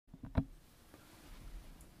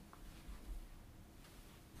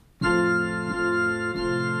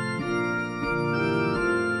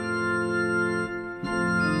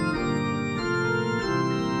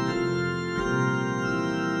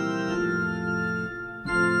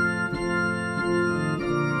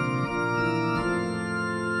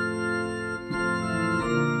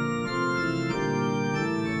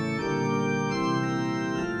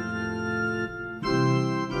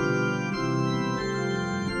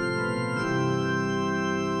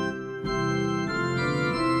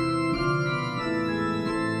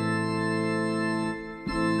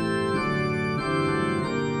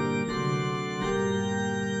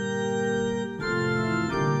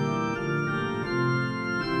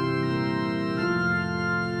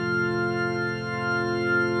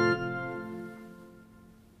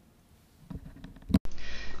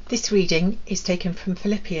This reading is taken from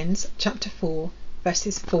Philippians chapter 4,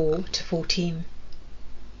 verses 4 to 14.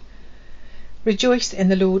 Rejoice in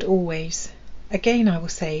the Lord always. Again I will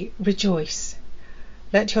say, rejoice.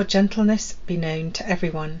 Let your gentleness be known to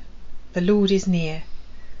everyone. The Lord is near.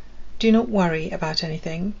 Do not worry about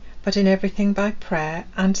anything, but in everything by prayer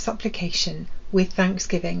and supplication, with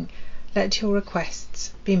thanksgiving, let your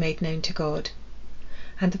requests be made known to God.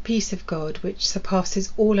 And the peace of God, which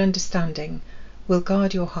surpasses all understanding, will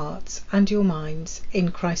guard your hearts and your minds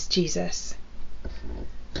in Christ Jesus.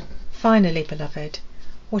 Finally, beloved,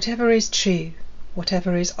 whatever is true,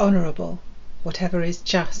 whatever is honourable, whatever is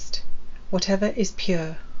just, whatever is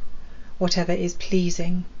pure, whatever is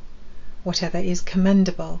pleasing, whatever is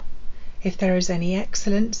commendable, if there is any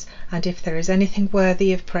excellence and if there is anything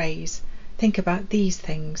worthy of praise, think about these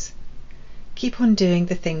things. Keep on doing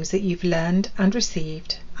the things that you've learned and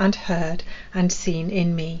received and heard and seen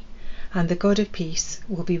in me, and the God of peace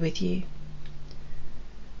will be with you.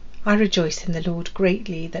 I rejoice in the Lord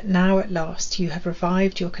greatly that now at last you have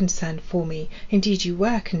revived your concern for me. Indeed, you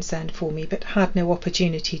were concerned for me, but had no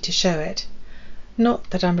opportunity to show it. Not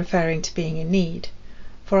that I'm referring to being in need,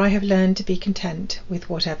 for I have learned to be content with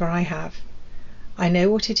whatever I have. I know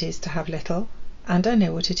what it is to have little, and I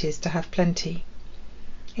know what it is to have plenty.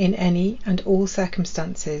 In any and all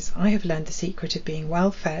circumstances I have learned the secret of being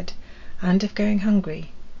well fed and of going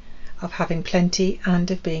hungry, of having plenty and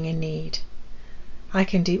of being in need. I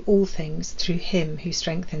can do all things through him who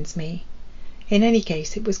strengthens me. In any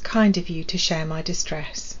case, it was kind of you to share my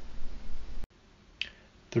distress.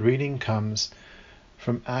 The reading comes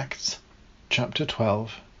from Acts chapter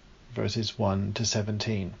 12, verses 1 to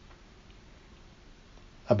 17.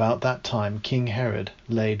 About that time King Herod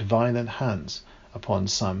laid violent hands upon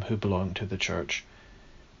some who belonged to the church.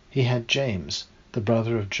 He had James, the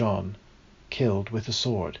brother of John, killed with a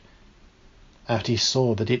sword. After he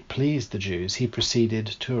saw that it pleased the Jews, he proceeded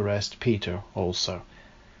to arrest Peter also.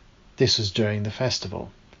 This was during the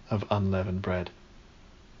festival of unleavened bread.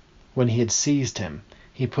 When he had seized him,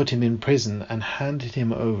 he put him in prison and handed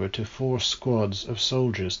him over to 4 squads of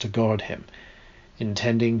soldiers to guard him,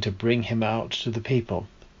 intending to bring him out to the people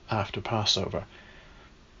after Passover.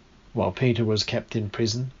 While Peter was kept in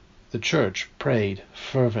prison, the church prayed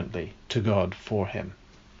fervently to God for him.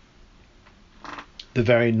 The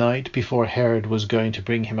very night before Herod was going to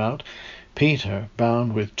bring him out, Peter,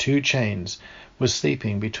 bound with 2 chains, was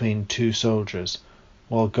sleeping between 2 soldiers,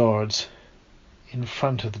 while guards in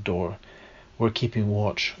front of the door were keeping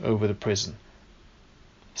watch over the prison.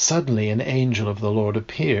 Suddenly an angel of the Lord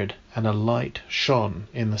appeared, and a light shone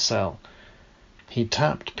in the cell. He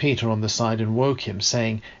tapped Peter on the side and woke him,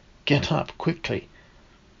 saying, "Get up quickly."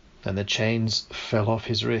 Then the chains fell off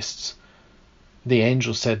his wrists. The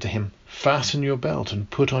angel said to him, "Fasten your belt and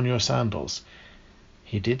put on your sandals."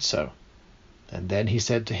 He did so. And then he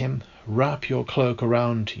said to him, "Wrap your cloak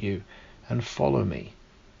around you and follow me."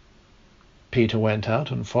 Peter went out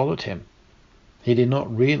and followed him. He did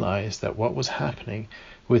not realize that what was happening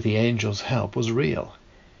with the angel's help was real.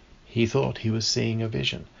 He thought he was seeing a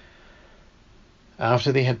vision.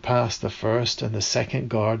 After they had passed the first and the second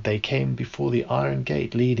guard, they came before the iron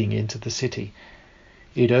gate leading into the city.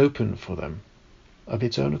 It opened for them of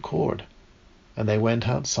its own accord, and they went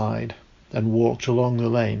outside and walked along the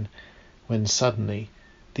lane, when suddenly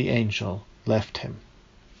the angel left him.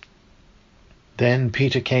 Then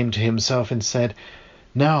Peter came to himself and said,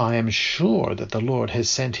 "Now I am sure that the Lord has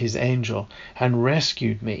sent his angel and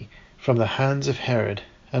rescued me from the hands of Herod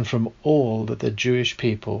and from all that the Jewish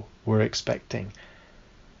people were expecting."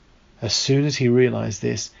 As soon as he realized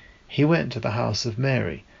this, he went to the house of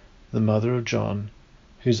Mary, the mother of John,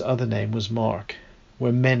 whose other name was Mark,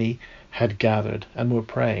 where many had gathered and were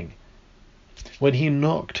praying. When he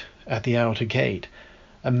knocked at the outer gate,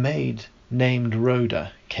 a maid named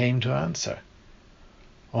Rhoda came to answer.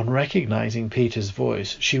 On recognizing Peter's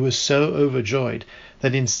voice, she was so overjoyed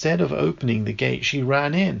that instead of opening the gate, she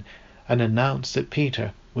ran in and announced that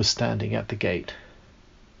Peter was standing at the gate.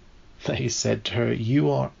 They said to her, "You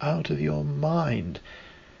are out of your mind."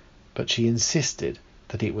 But she insisted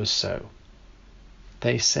that it was so.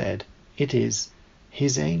 They said, "It is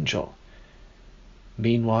his angel."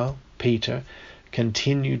 Meanwhile, Peter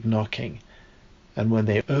continued knocking, and when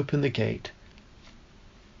they opened the gate,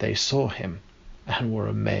 they saw him and were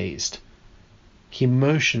amazed. He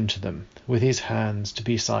motioned to them with his hands to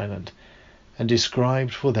be silent, and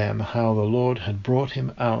described for them how the Lord had brought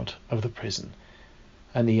him out of the prison.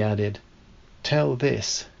 And he added, "Tell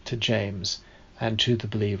this to James and to the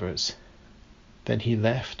believers." Then he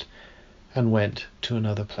left and went to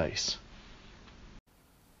another place.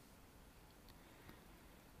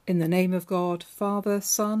 In the name of God, Father,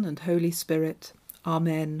 Son, and Holy Spirit.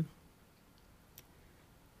 Amen.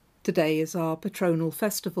 Today is our patronal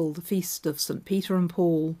festival, the feast of St. Peter and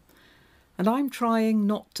Paul, and I'm trying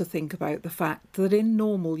not to think about the fact that in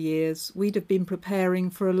normal years we'd have been preparing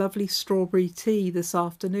for a lovely strawberry tea this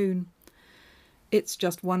afternoon. It's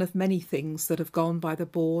just one of many things that have gone by the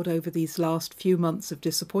board over these last few months of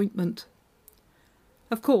disappointment.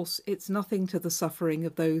 Of course, it's nothing to the suffering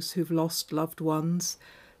of those who've lost loved ones,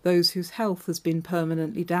 those whose health has been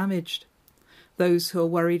permanently damaged, those who are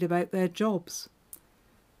worried about their jobs.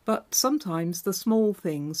 But sometimes the small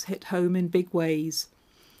things hit home in big ways,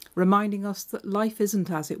 reminding us that life isn't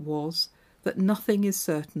as it was, that nothing is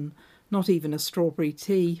certain, not even a strawberry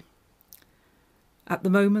tea. At the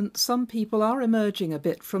moment, some people are emerging a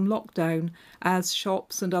bit from lockdown as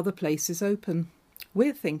shops and other places open.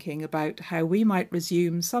 We're thinking about how we might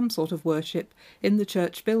resume some sort of worship in the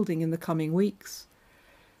church building in the coming weeks.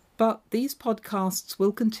 But these podcasts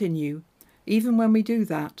will continue, even when we do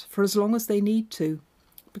that, for as long as they need to,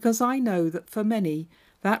 because I know that for many,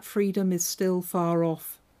 that freedom is still far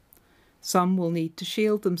off. Some will need to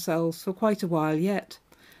shield themselves for quite a while yet,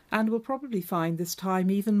 and will probably find this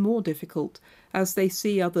time even more difficult as they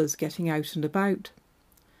see others getting out and about.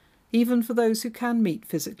 Even for those who can meet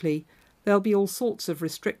physically, there'll be all sorts of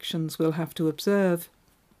restrictions we'll have to observe.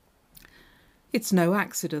 It's no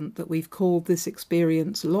accident that we've called this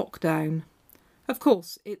experience lockdown. Of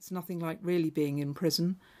course, it's nothing like really being in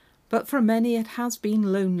prison, but for many it has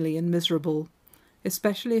been lonely and miserable,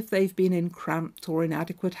 especially if they've been in cramped or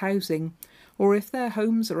inadequate housing, or if their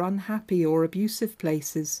homes are unhappy or abusive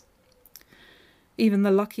places. Even the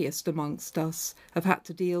luckiest amongst us have had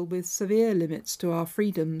to deal with severe limits to our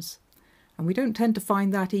freedoms, and we don't tend to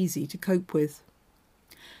find that easy to cope with.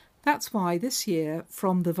 That's why this year,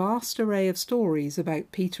 from the vast array of stories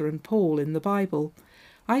about Peter and Paul in the Bible,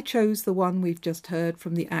 I chose the one we've just heard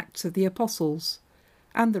from the Acts of the Apostles,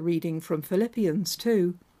 and the reading from Philippians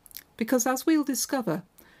too, because as we'll discover,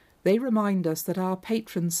 they remind us that our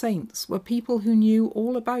patron saints were people who knew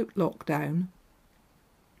all about lockdown.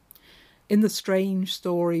 In the strange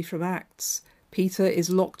story from Acts, Peter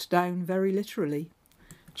is locked down very literally,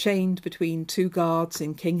 chained between two guards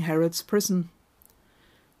in King Herod's prison.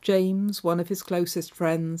 James, one of his closest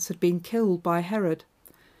friends, had been killed by Herod,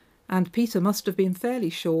 and Peter must have been fairly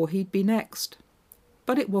sure he'd be next.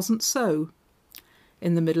 But it wasn't so.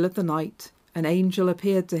 In the middle of the night, an angel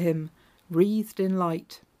appeared to him, wreathed in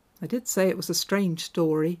light. I did say it was a strange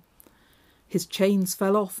story. His chains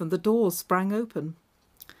fell off and the doors sprang open.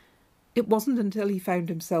 It wasn't until he found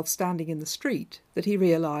himself standing in the street that he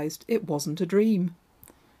realised it wasn't a dream,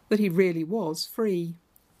 that he really was free.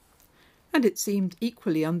 And it seemed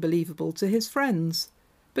equally unbelievable to his friends,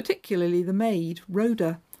 particularly the maid,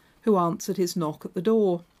 Rhoda, who answered his knock at the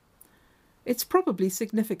door. It's probably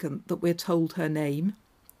significant that we're told her name.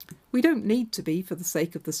 We don't need to be for the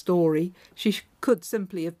sake of the story. She could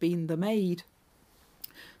simply have been the maid.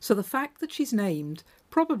 So the fact that she's named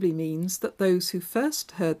probably means that those who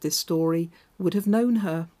first heard this story would have known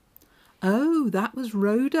her. Oh, that was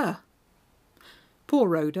Rhoda. Poor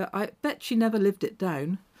Rhoda, I bet she never lived it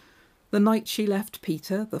down. The night she left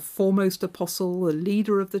Peter, the foremost apostle, the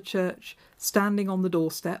leader of the church, standing on the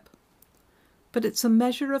doorstep. But it's a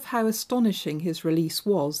measure of how astonishing his release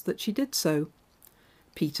was that she did so.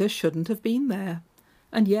 Peter shouldn't have been there,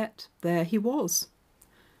 and yet there he was.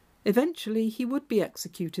 Eventually he would be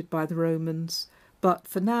executed by the Romans, but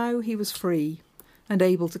for now he was free and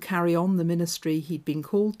able to carry on the ministry he'd been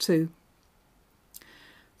called to.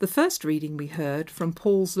 The first reading we heard from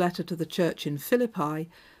Paul's letter to the church in Philippi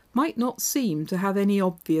might not seem to have any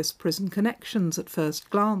obvious prison connections at first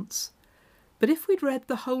glance, but if we'd read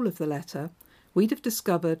the whole of the letter, we'd have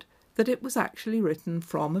discovered that it was actually written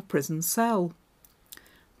from a prison cell.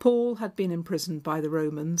 Paul had been imprisoned by the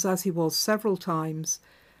Romans, as he was several times,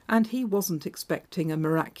 and he wasn't expecting a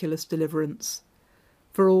miraculous deliverance.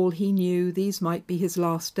 For all he knew, these might be his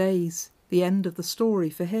last days, the end of the story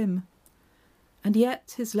for him. And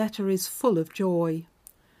yet his letter is full of joy.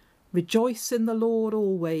 "Rejoice in the Lord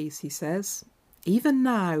always," he says, "even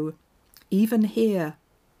now, even here."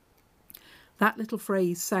 That little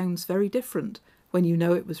phrase sounds very different when you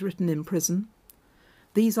know it was written in prison.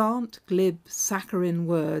 These aren't glib, saccharine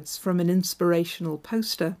words from an inspirational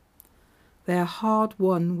poster. They're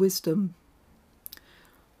hard-won wisdom.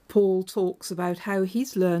 Paul talks about how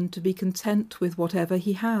he's learned to be content with whatever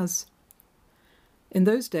he has. In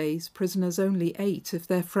those days, prisoners only ate if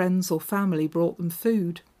their friends or family brought them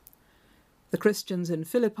food. The Christians in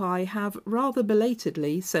Philippi have, rather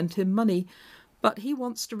belatedly, sent him money, but he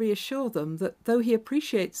wants to reassure them that though he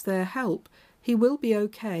appreciates their help, he will be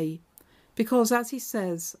okay, because, as he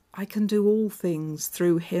says, I can do all things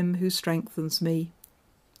through him who strengthens me.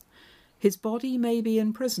 His body may be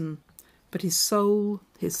in prison, but his soul,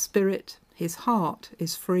 his spirit, his heart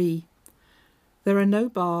is free. There are no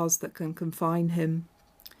bars that can confine him.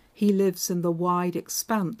 He lives in the wide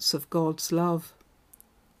expanse of God's love.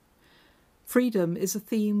 Freedom is a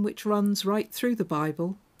theme which runs right through the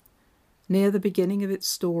Bible. Near the beginning of its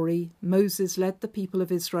story, Moses led the people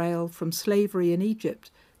of Israel from slavery in Egypt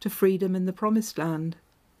to freedom in the Promised Land.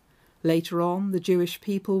 Later on, the Jewish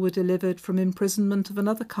people were delivered from imprisonment of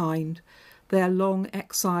another kind, their long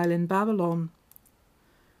exile in Babylon.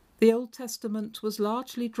 The Old Testament was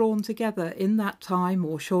largely drawn together in that time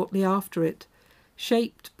or shortly after it,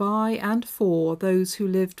 shaped by and for those who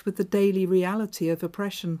lived with the daily reality of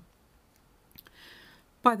oppression.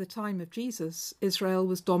 By the time of Jesus, Israel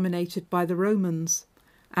was dominated by the Romans,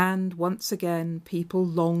 and once again people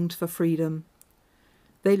longed for freedom.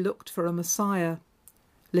 They looked for a Messiah,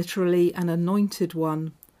 literally an anointed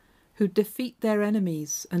one, who'd defeat their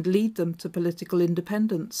enemies and lead them to political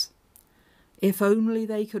independence. If only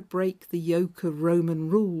they could break the yoke of Roman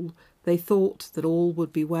rule, they thought that all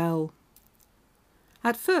would be well.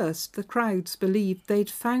 At first, the crowds believed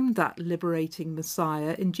they'd found that liberating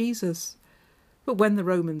Messiah in Jesus. But when the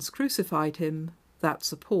Romans crucified him, that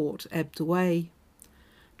support ebbed away.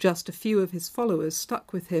 Just a few of his followers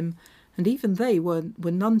stuck with him, and even they were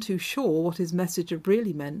none too sure what his message had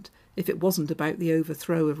really meant if it wasn't about the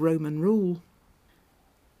overthrow of Roman rule.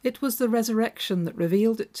 It was the resurrection that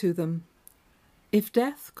revealed it to them. If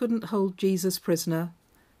death couldn't hold Jesus prisoner,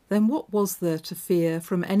 then what was there to fear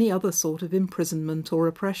from any other sort of imprisonment or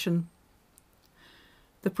oppression?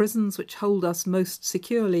 The prisons which hold us most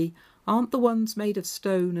securely aren't the ones made of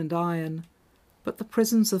stone and iron, but the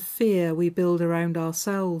prisons of fear we build around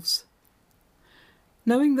ourselves.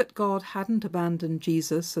 Knowing that God hadn't abandoned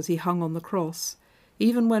Jesus as he hung on the cross,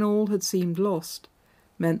 even when all had seemed lost,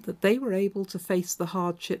 meant that they were able to face the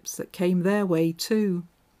hardships that came their way too.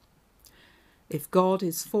 If God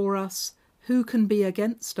is for us, who can be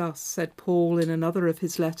against us, said Paul in another of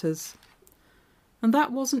his letters. And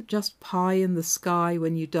that wasn't just pie in the sky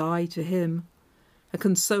when you die to him, a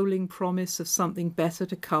consoling promise of something better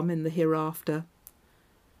to come in the hereafter.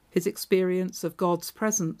 His experience of God's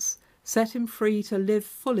presence set him free to live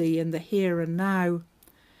fully in the here and now,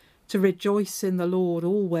 to rejoice in the Lord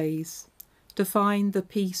always, to find the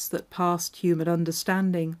peace that passed human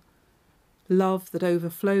understanding, love that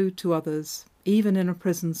overflowed to others, even in a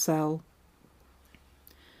prison cell.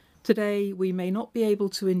 Today we may not be able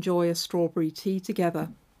to enjoy a strawberry tea together.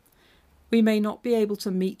 We may not be able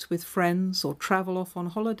to meet with friends or travel off on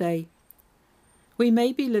holiday. We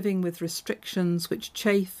may be living with restrictions which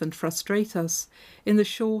chafe and frustrate us in the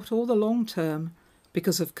short or the long term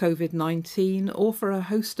because of COVID-19 or for a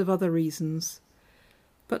host of other reasons.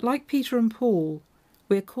 But like Peter and Paul,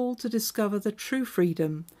 we're called to discover the true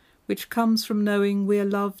freedom which comes from knowing we're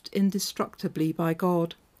loved indestructibly by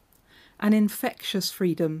God, an infectious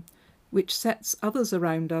freedom which sets others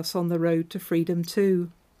around us on the road to freedom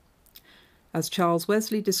too. As Charles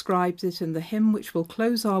Wesley describes it in the hymn which will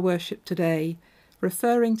close our worship today,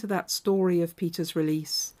 referring to that story of Peter's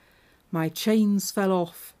release, "My chains fell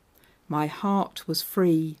off, my heart was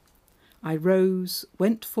free, I rose,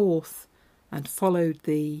 went forth, and followed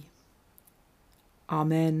thee."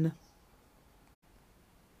 Amen.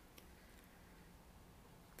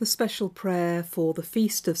 The special prayer for the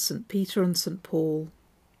feast of St. Peter and St. Paul.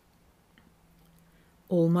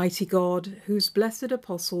 Almighty God, whose blessed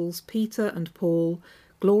apostles Peter and Paul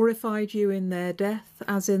glorified you in their death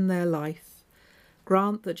as in their life,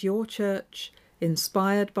 grant that your Church,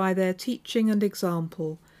 inspired by their teaching and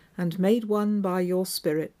example, and made one by your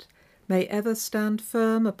Spirit, may ever stand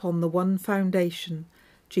firm upon the one foundation,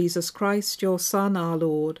 Jesus Christ, your Son, our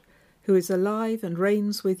Lord, who is alive and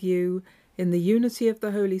reigns with you in the unity of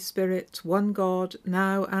the Holy Spirit, one God,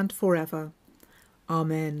 now and forever.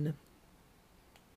 Amen.